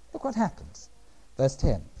 Look what happens. Verse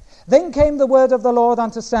 10. Then came the word of the Lord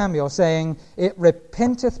unto Samuel, saying, It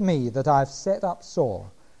repenteth me that I have set up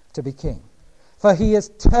Saul to be king, for he has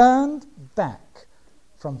turned back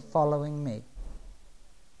from following me.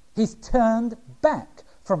 He's turned back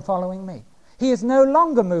from following me. He is no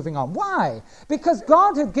longer moving on. Why? Because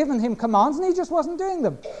God had given him commands and he just wasn't doing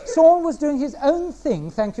them. Saul was doing his own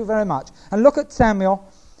thing, thank you very much. And look at Samuel,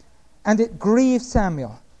 and it grieved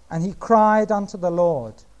Samuel, and he cried unto the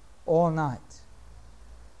Lord all night.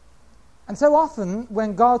 And so often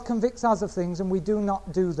when God convicts us of things and we do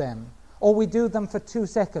not do them, or we do them for 2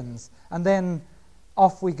 seconds and then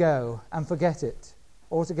off we go and forget it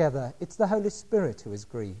altogether, it's the Holy Spirit who is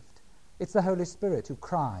grieved. It's the Holy Spirit who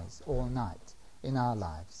cries all night in our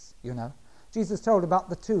lives, you know. Jesus told about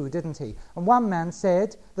the 2, didn't he? And one man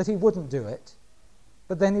said that he wouldn't do it,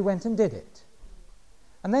 but then he went and did it.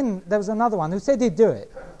 And then there was another one who said he'd do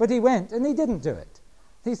it, but he went and he didn't do it.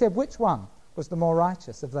 He said, which one was the more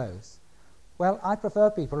righteous of those? Well, I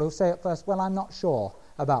prefer people who say at first, well, I'm not sure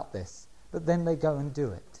about this, but then they go and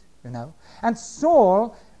do it, you know. And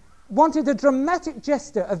Saul wanted a dramatic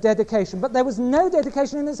gesture of dedication, but there was no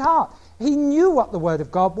dedication in his heart. He knew what the word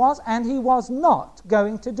of God was, and he was not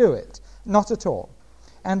going to do it, not at all.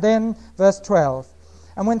 And then verse 12,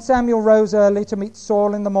 and when Samuel rose early to meet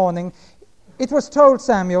Saul in the morning, it was told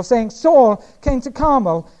Samuel, saying, Saul came to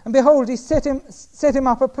Carmel, and behold, he set him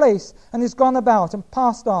up a place, and is gone about, and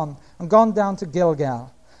passed on, and gone down to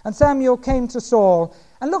Gilgal. And Samuel came to Saul,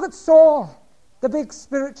 and look at Saul, the big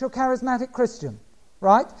spiritual charismatic Christian,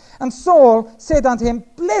 right? And Saul said unto him,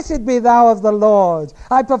 Blessed be thou of the Lord.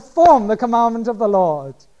 I perform the commandment of the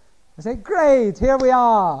Lord. I say, great, here we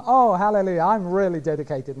are. Oh, hallelujah, I'm really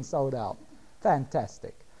dedicated and sold out.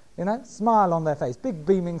 Fantastic. You know, smile on their face, big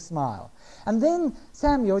beaming smile. And then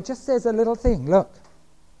Samuel just says a little thing, look.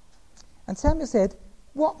 And Samuel said,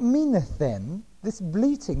 What meaneth then this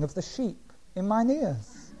bleating of the sheep in mine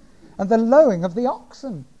ears, and the lowing of the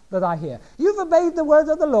oxen that I hear? You've obeyed the word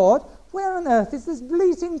of the Lord. Where on earth is this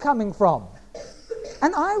bleating coming from?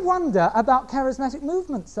 And I wonder about charismatic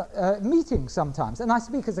movements, meetings sometimes. And I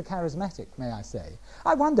speak as a charismatic, may I say.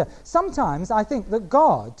 I wonder, sometimes I think that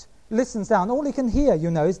God listens down. All he can hear,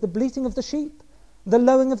 you know, is the bleating of the sheep, the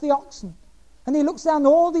lowing of the oxen. And he looks down,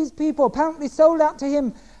 all these people apparently sold out to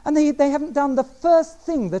him, and they haven't done the first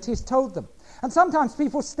thing that he's told them. And sometimes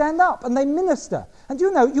people stand up and they minister. And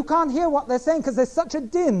you can't hear what they're saying because there's such a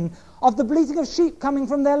din of the bleating of sheep coming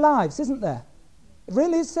from their lives, isn't there? It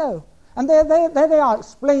really is so. And there they are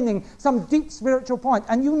explaining some deep spiritual point.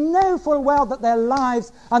 And you know full well that their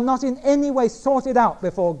lives are not in any way sorted out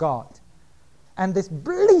before God. And this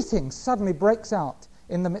bleating suddenly breaks out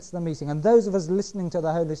in the midst of the meeting. And those of us listening to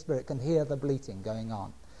the Holy Spirit can hear the bleating going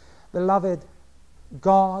on. Beloved,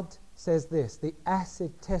 God says this: the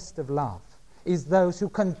acid test of love is those who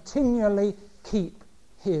continually keep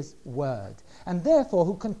his word, and therefore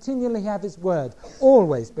who continually have his word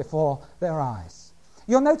always before their eyes.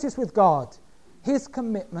 You'll notice with God, his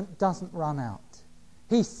commitment doesn't run out.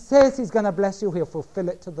 He says he's going to bless you, he'll fulfill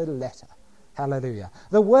it to the letter. Hallelujah.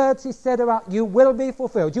 The words he said about you will be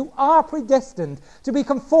fulfilled. You are predestined to be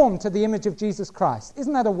conformed to the image of Jesus Christ.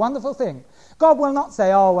 Isn't that a wonderful thing? God will not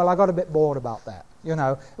say, oh, well, I got a bit bored about that. It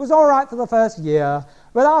was all right for the first year,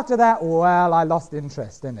 but after that, well, I lost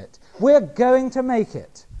interest in it. We're going to make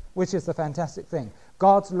it, which is the fantastic thing.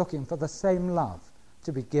 God's looking for the same love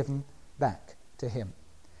to be given back to him.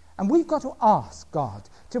 And we've got to ask God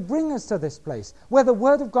to bring us to this place where the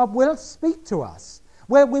Word of God will speak to us,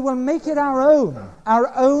 where we will make it our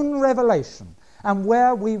own revelation, and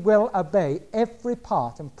where we will obey every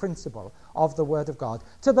part and principle of the Word of God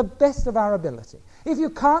to the best of our ability. If you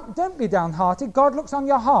can't, don't be downhearted. God looks on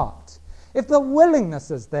your heart. If the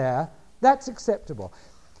willingness is there, that's acceptable.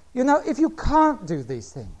 If you can't do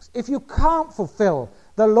these things, if you can't fulfill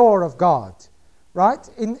the law of God, right,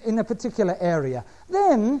 in a particular area,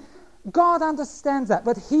 then God understands that.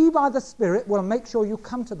 But he, by the Spirit, will make sure you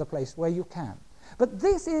come to the place where you can. But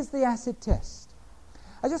this is the acid test.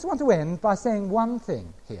 I just want to end by saying one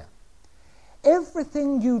thing here.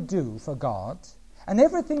 Everything you do for God, and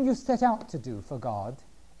everything you set out to do for God,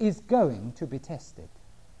 is going to be tested.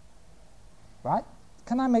 Right?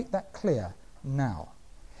 Can I make that clear now?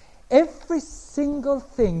 Every single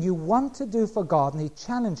thing you want to do for God and he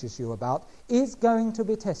challenges you about is going to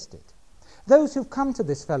be tested. Those who've come to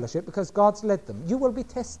this fellowship because God's led them, you will be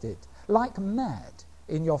tested like mad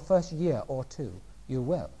in your first year or two. You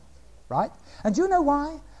will. Right? And do you know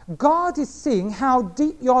why? God is seeing how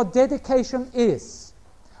deep your dedication is.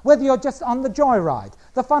 Whether you're just on the joyride,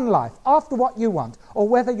 the fun life, after what you want, or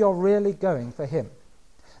whether you're really going for him.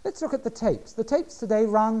 Let's look at the tapes. The tapes today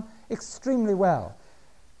run extremely well.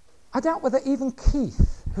 I doubt whether even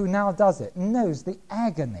Keith, who now does it, knows the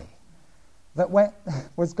agony that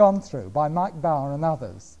was gone through by Mike Bauer and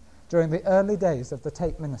others during the early days of the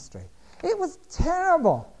tape ministry. It was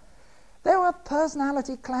terrible. There were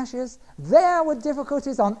personality clashes. There were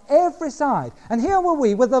difficulties on every side. And here were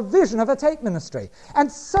we with a vision of a tape ministry.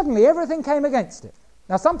 And suddenly everything came against it.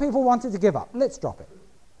 Now, some people wanted to give up. Let's drop it.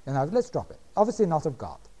 Let's drop it. Obviously not of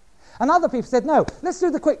God. And other people said, no, let's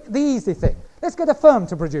do the easy thing. Let's get a firm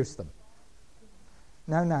to produce them.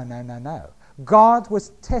 No. God was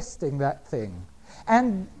testing that thing.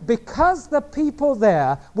 And because the people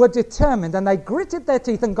there were determined and they gritted their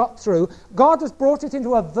teeth and got through, God has brought it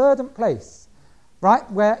into a verdant place, right,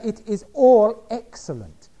 where it is all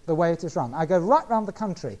excellent, the way it is run. I go right round the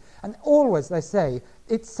country, and always they say,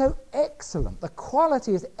 it's so excellent. The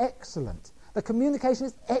quality is excellent. The communication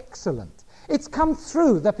is excellent. It's come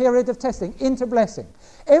through the period of testing into blessing.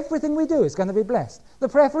 Everything we do is going to be blessed. The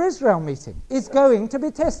Prayer for Israel meeting is going to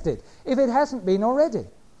be tested, if it hasn't been already.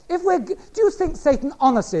 Do you think Satan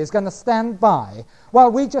honestly is going to stand by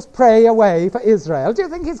while we just pray away for Israel? Do you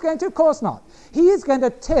think he's going to? Of course not. He is going to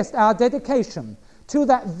test our dedication to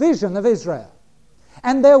that vision of Israel.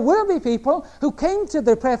 And there will be people who came to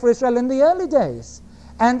the Prayer for Israel in the early days,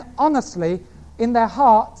 and honestly, in their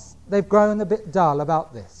hearts, they've grown a bit dull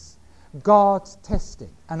about this. God's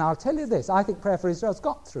testing. And I'll tell you this, I think Prayer for Israel's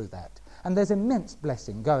got through that. And there's immense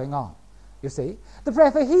blessing going on. You see? The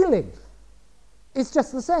prayer for healing. It's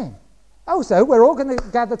just the same. Oh, so we're all going to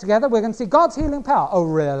gather together. We're going to see God's healing power. Oh,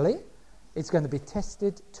 really? It's going to be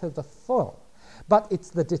tested to the full. But it's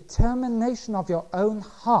the determination of your own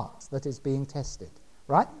heart that is being tested.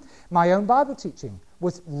 Right? My own Bible teaching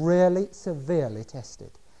was really severely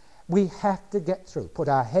tested. We have to get through, put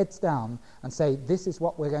our heads down and say, this is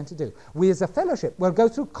what we're going to do. We as a fellowship will go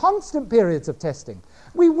through constant periods of testing.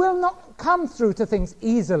 We will not come through to things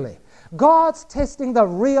easily. God's testing the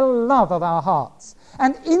real love of our hearts.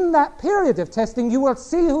 And in that period of testing, you will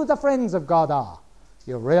see who the friends of God are.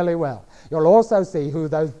 You really will. You'll also see who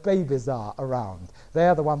those babies are around.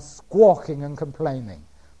 They're the ones squawking and complaining.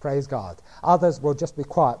 Praise God. Others will just be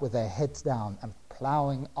quiet with their heads down and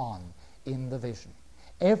ploughing on in the vision.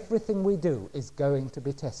 Everything we do is going to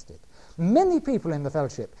be tested. Many people in the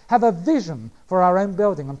fellowship have a vision for our own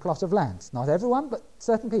building and plot of land. Not everyone, but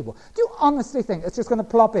certain people. Do you honestly think it's just going to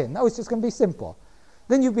plop in? Oh, it's just going to be simple.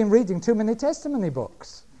 Then you've been reading too many testimony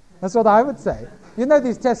books. That's what I would say. You know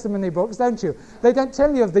these testimony books, don't you? They don't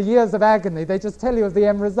tell you of the years of agony. They just tell you of the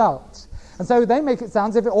end result. And so they make it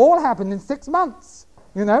sound as if it all happened in 6 months.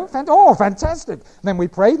 You know, fantastic. And then we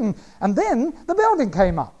prayed, and then the building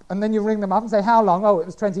came up. And then you ring them up and say, how long? Oh, it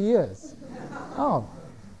was 20 years. Oh,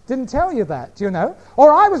 didn't tell you that, you know.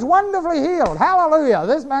 Or I was wonderfully healed. Hallelujah.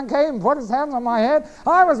 This man came, put his hands on my head.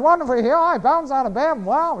 I was wonderfully healed. I bounced out of bed, and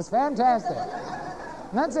wow, it was fantastic.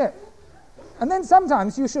 And that's it. And then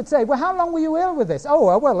sometimes you should say, well, how long were you ill with this?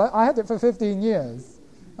 Oh, well, I had it for 15 years.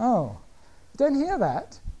 Oh, don't hear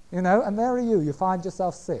that, you know, and there are you find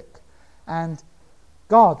yourself sick. And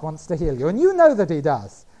God wants to heal you, and you know that he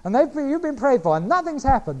does. And you've been prayed for, and nothing's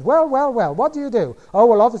happened. Well, what do? Oh,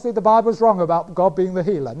 well, obviously the Bible's wrong about God being the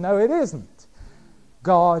healer. No, it isn't.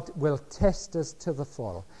 God will test us to the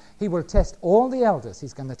full. He will test all the elders.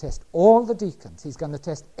 He's going to test all the deacons. He's going to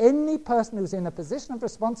test any person who's in a position of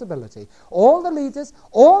responsibility, all the leaders,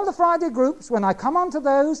 all the Friday groups. When I come on to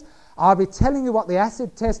those, I'll be telling you what the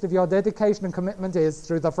acid test of your dedication and commitment is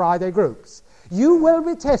through the Friday groups. You will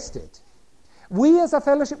be tested. We as a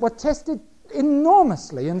fellowship were tested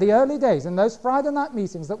enormously in the early days, in those Friday night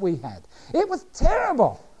meetings that we had. It was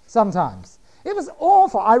terrible sometimes. It was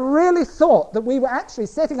awful. I really thought that we were actually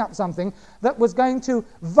setting up something that was going to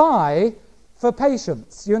vie for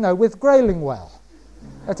patience, you know, with Graylingwell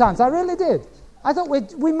at times. I really did. I thought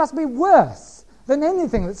we must be worse than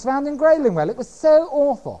anything that's found in Graylingwell. It was so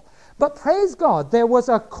awful. But praise God, there was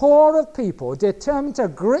a core of people determined to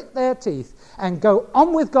grit their teeth and go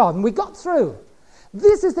on with God, and we got through.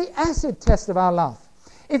 This is the acid test of our love.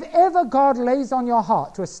 If ever God lays on your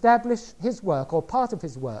heart to establish his work or part of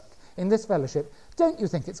his work in this fellowship, don't you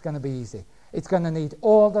think it's going to be easy? It's going to need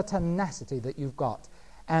all the tenacity that you've got.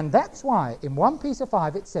 And that's why in 1 Peter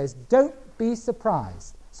 5 it says, don't be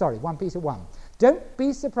surprised. 1 Peter 1. Don't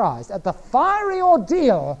be surprised at the fiery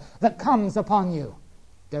ordeal that comes upon you.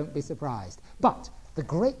 Don't be surprised. But the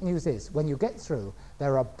great news is, when you get through,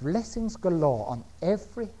 there are blessings galore on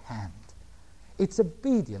every hand. It's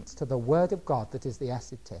obedience to the Word of God that is the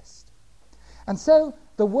acid test. And so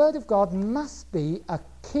the Word of God must be a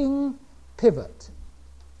king pivot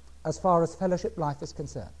as far as fellowship life is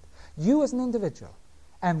concerned. You as an individual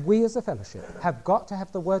and we as a fellowship have got to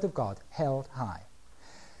have the Word of God held high.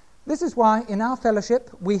 This is why in our fellowship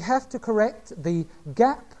we have to correct the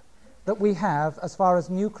gap that we have as far as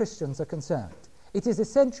new Christians are concerned. It is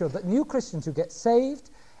essential that new Christians who get saved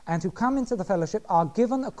and who come into the fellowship are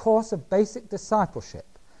given a course of basic discipleship.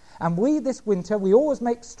 And we this winter, we always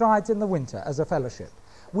make strides in the winter as a fellowship.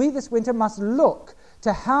 We this winter must look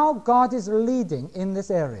to how God is leading in this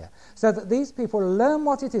area, so that these people learn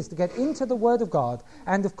what it is to get into the Word of God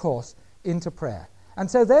and, of course, into prayer. And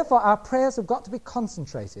so, therefore, our prayers have got to be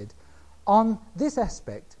concentrated on this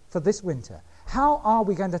aspect for this winter. How are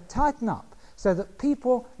we going to tighten up so that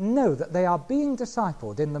people know that they are being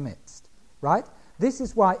discipled in the midst, right? This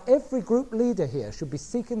is why every group leader here should be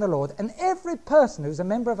seeking the Lord, and every person who's a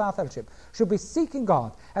member of our fellowship should be seeking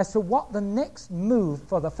God as to what the next move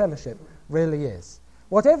for the fellowship really is.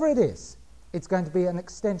 Whatever it is, it's going to be an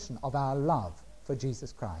extension of our love for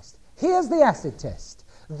Jesus Christ. Here's the acid test.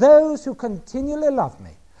 Those who continually love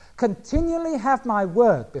me, continually have my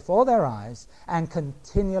word before their eyes, and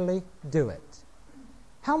continually do it.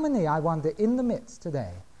 How many, I wonder, in the midst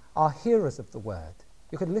today are hearers of the word?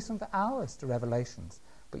 You could listen for hours to Revelations,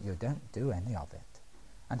 but you don't do any of it.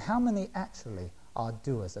 And how many actually are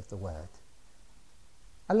doers of the word?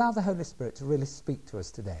 Allow the Holy Spirit to really speak to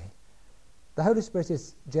us today. The Holy Spirit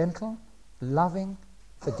is gentle, loving,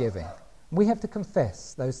 forgiving. We have to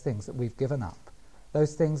confess those things that we've given up,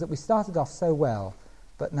 those things that we started off so well,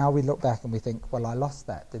 but now we look back and we think, well, I lost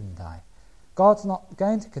that, didn't I? God's not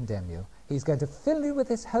going to condemn you. He's going to fill you with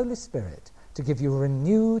his Holy Spirit to give you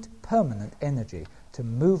renewed, permanent energy to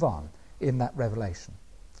move on in that revelation.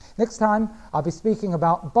 Next time, I'll be speaking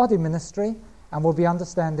about body ministry, and we'll be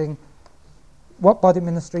understanding what body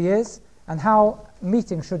ministry is and how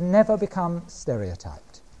meetings should never become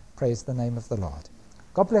stereotyped. Praise the name of the Lord.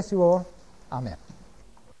 God bless you all. Amen.